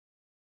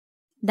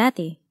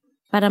Dati,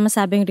 para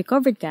masabing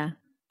recovered ka,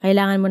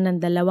 kailangan mo ng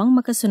 2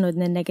 magkasunod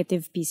na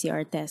negative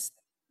PCR test.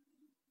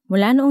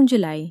 Mula noong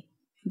July,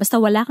 basta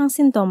wala kang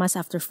sintomas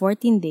after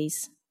 14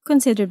 days,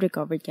 considered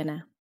recovered ka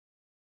na.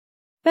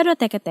 Pero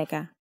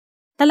teka,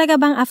 talaga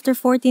bang after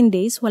 14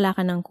 days wala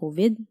ka ng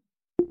COVID?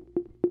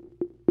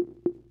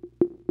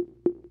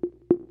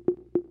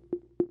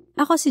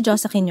 Ako si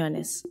Josa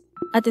Quiñones,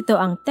 at ito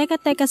ang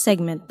Teka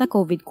segment na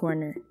COVID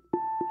Corner,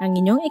 ang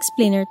inyong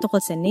explainer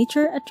tungkol sa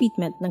nature at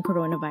treatment ng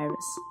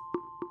coronavirus.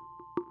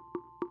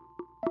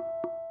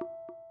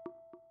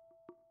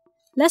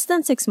 Less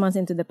than 6 months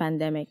into the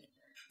pandemic,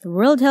 the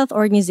World Health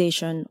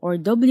Organization, or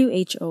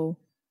WHO,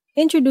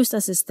 introduced a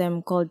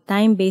system called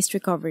time-based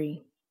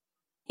recovery.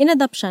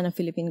 Inadopt siya ng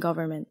Philippine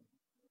government,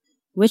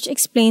 which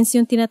explains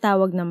yung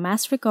tinatawag na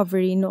mass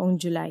recovery noong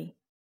July.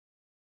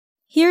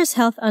 Here's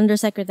Health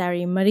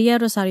Undersecretary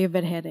Maria Rosario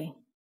Vergere.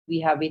 We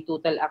have a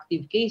total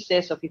active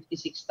cases of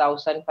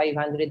 56,528.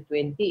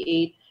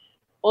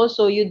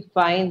 Also, you'd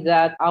find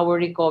that our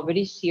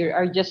recoveries here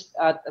are just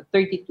at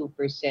 32%.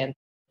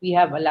 We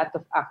have a lot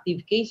of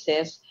active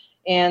cases,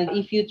 and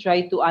if you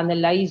try to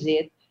analyze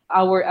it,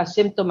 our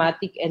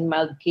asymptomatic and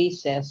mild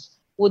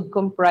cases would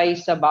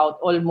comprise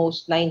about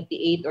almost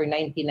 98 or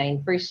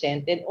 99%,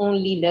 and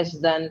only less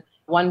than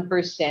 1%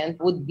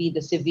 would be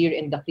the severe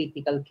and the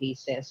critical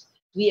cases.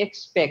 We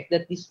expect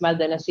that these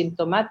mild and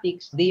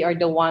asymptomatics, they are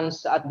the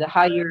ones at the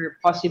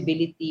higher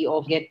possibility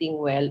of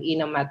getting well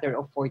in a matter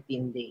of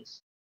 14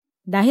 days.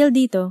 Dahil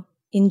dito,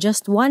 in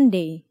just 1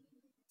 day,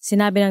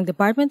 sinabi ng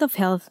Department of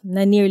Health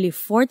na nearly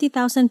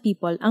 40,000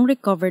 people ang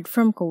recovered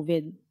from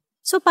COVID.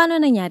 So paano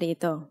nangyari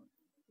ito?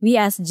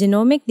 We asked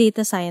genomic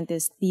data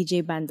scientist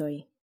DJ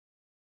Bandoy.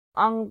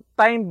 Ang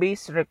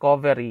time-based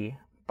recovery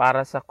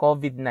para sa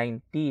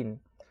COVID-19,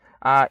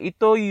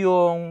 ito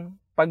yung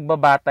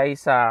pagbabatay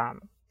sa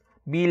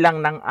bilang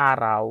ng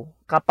araw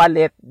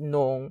kapalit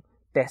nung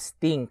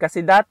testing.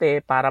 Kasi dati,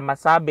 para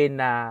masabi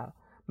na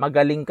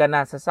magaling ka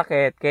na sa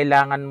sakit,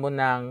 kailangan mo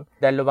ng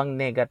 2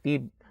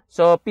 negative.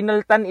 So,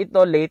 pinalitan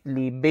ito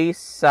lately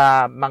based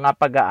sa mga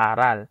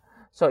pag-aaral.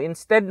 So,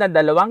 instead na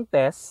 2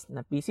 test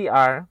na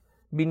PCR,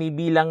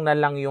 binibilang na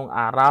lang yung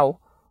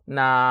araw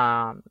na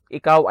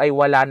ikaw ay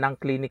wala ng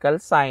clinical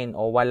sign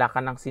o wala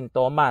ka ng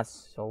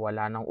sintomas. So,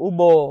 wala ng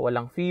ubo,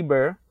 walang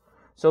fever.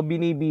 So,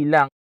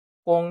 binibilang.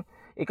 Kung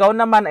ikaw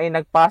naman ay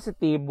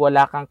nag-positive,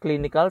 wala kang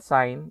clinical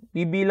sign,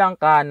 bibilang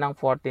ka ng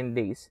 14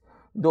 days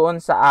doon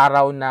sa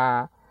araw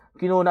na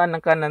kinunaan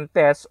ka ng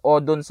test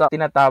o doon sa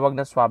tinatawag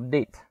na swab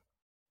date.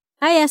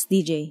 I asked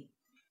DJ,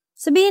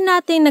 sabihin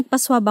natin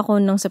nagpa-swab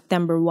ako noong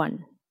September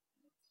 1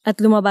 at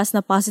lumabas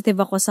na positive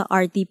ako sa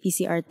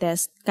RT-PCR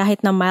test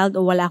kahit na mild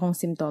o wala akong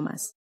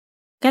simptomas.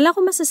 Kailan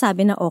ko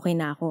masasabi na okay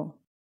na ako?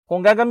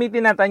 Kung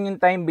gagamitin natin yung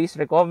time-based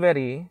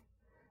recovery,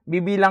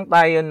 bibilang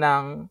tayo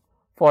ng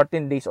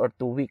 14 days or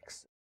 2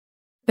 weeks.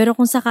 Pero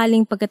kung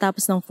sakaling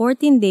pagkatapos ng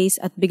 14 days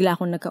at bigla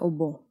akong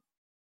nagkaubo?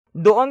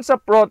 Doon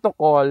sa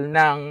protocol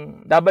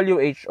ng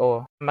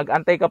WHO,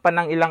 mag-antay ka pa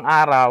ng ilang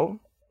araw.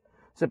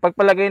 So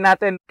pagpalagay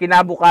natin,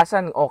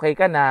 kinabukasan okay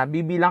ka na,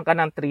 bibilang ka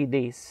ng 3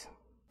 days.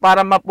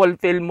 Para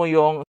ma-fulfill mo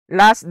yung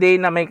last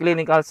day na may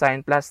clinical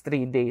sign plus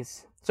 3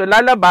 days. So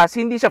lalabas,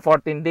 hindi siya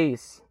 14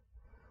 days.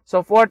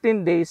 So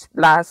 14 days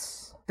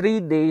plus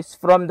 3 days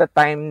from the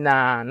time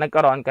na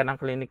nagkaroon ka ng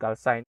clinical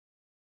sign.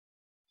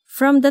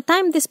 From the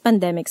time this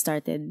pandemic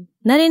started,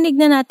 narinig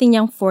na natin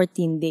yung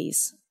 14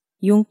 days,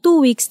 yung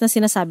 2 weeks na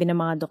sinasabi ng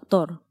mga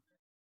doktor.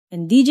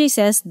 And DJ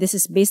says this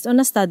is based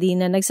on a study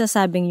na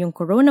nagsasabing yung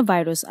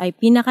coronavirus ay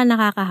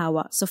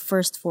pinaka-nakakahawa sa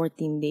first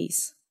 14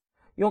 days.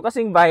 Yung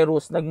kasing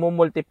virus,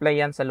 nagmumultiply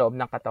yan sa loob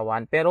ng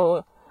katawan.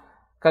 Pero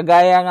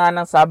kagaya nga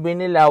ng sabi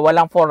nila,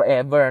 walang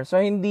forever.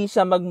 So hindi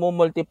siya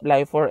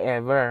magmumultiply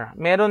forever.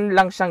 Meron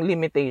lang siyang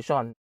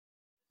limitation.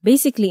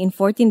 Basically, in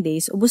 14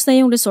 days, ubos na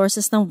yung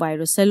resources ng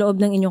virus sa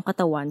loob ng inyong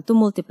katawan to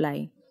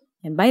multiply.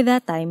 And by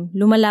that time,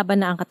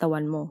 lumalaban na ang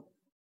katawan mo.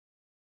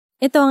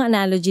 Ito ang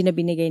analogy na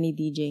binigay ni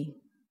DJ.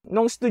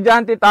 Nung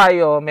estudyante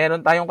tayo,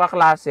 meron tayong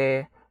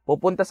kaklase,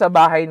 pupunta sa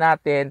bahay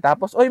natin,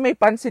 tapos, oy, may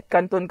pansit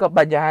canton ka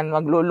ba dyan?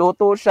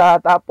 Magluluto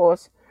siya,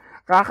 tapos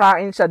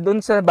kakain siya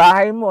dun sa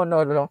bahay mo,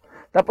 no?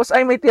 Tapos,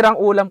 ay, may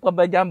tirang ulam ka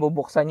ba dyan?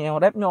 Bubuksan niya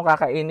yung rep niyo,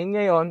 kakainin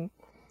niya yon.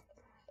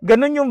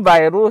 Ganun yung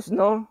virus,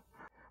 no?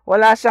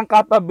 Wala siyang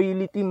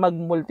capability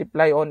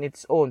mag-multiply on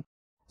its own.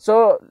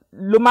 So,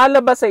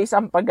 lumalabas sa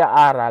isang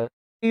pag-aaral,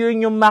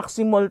 yun yung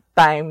maximal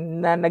time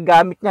na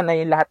nagamit niya na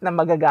yung lahat na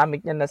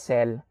magagamit niya na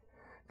cell.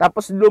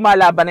 Tapos,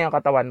 lumalaban na yung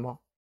katawan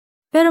mo.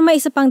 Pero may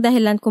isa pang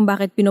dahilan kung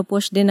bakit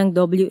pinupush din ng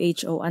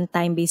WHO ang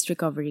time-based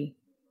recovery.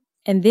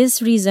 And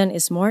this reason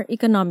is more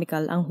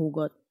economical ang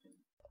hugot.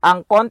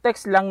 Ang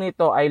context lang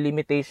nito ay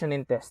limitation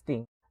in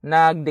testing.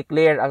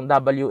 Nag-declare ang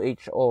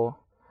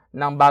WHO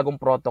ng bagong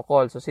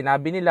protocol. So,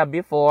 sinabi nila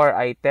before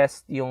ay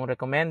test yung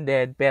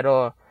recommended,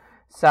 pero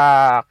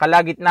sa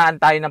kalagitnaan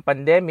tayo ng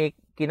pandemic,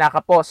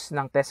 kinakapos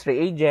ng test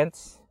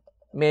reagents,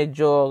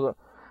 medyo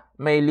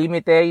may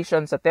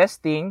limitation sa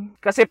testing.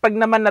 Kasi pag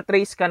naman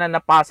na-trace ka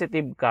na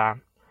positive ka,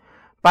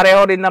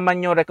 pareho rin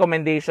naman yung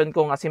recommendation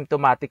kung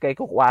asymptomatic ay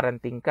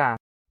quarantine ka.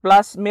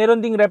 Plus,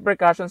 meron ding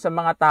repercussion sa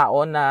mga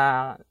tao na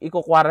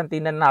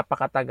i-quarantine na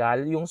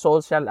napakatagal, yung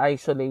social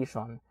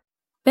isolation.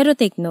 Pero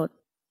take note,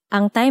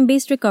 ang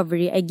time-based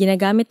recovery ay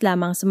ginagamit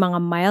lamang sa mga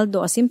mild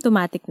o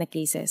asymptomatic na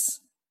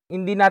cases.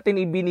 Hindi natin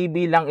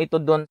ibinibilang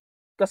ito doon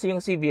kasi yung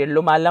severe,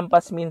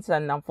 lumalampas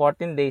minsan ng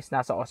 14 days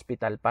nasa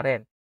ospital pa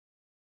rin.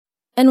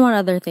 And one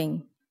other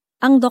thing,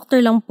 ang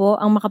doktor lang po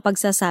ang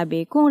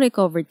makapagsasabi kung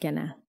recovered ka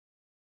na.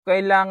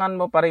 Kailangan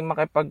mo pa rin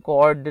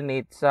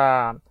makipag-coordinate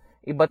sa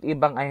iba't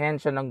ibang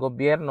ahensya ng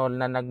gobyerno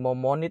na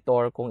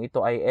nagmo-monitor kung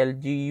ito ay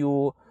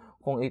LGU,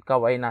 kung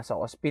ikaw ay nasa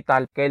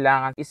ospital.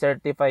 Kailangan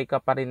i-certify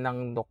ka pa rin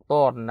ng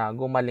doktor na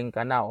gumaling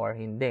ka na or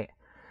hindi.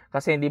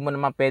 Kasi hindi mo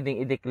naman pwedeng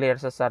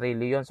i-declare sa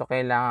sarili yon, so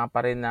kailangan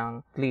pa rin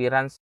ng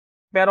clearance.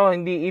 Pero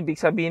hindi ibig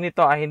sabihin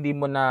nito ay hindi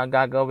mo na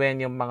gagawin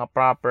yung mga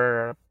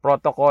proper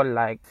protocol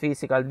like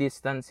physical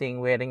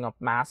distancing, wearing of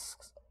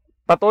masks.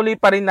 Patuloy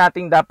pa rin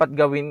nating dapat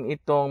gawin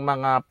itong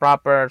mga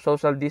proper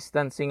social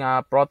distancing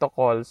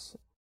protocols.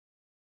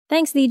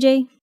 Thanks,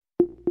 DJ!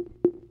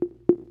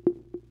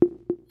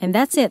 And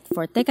that's it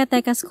for Teka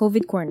Teka's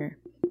COVID Corner.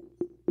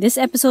 This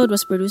episode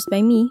was produced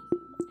by me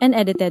and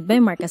edited by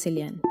Mark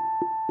Casilian.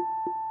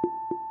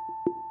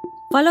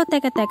 Follow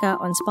Teka Teka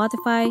on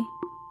Spotify,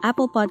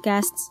 Apple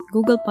Podcasts,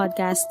 Google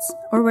Podcasts,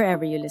 or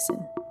wherever you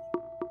listen.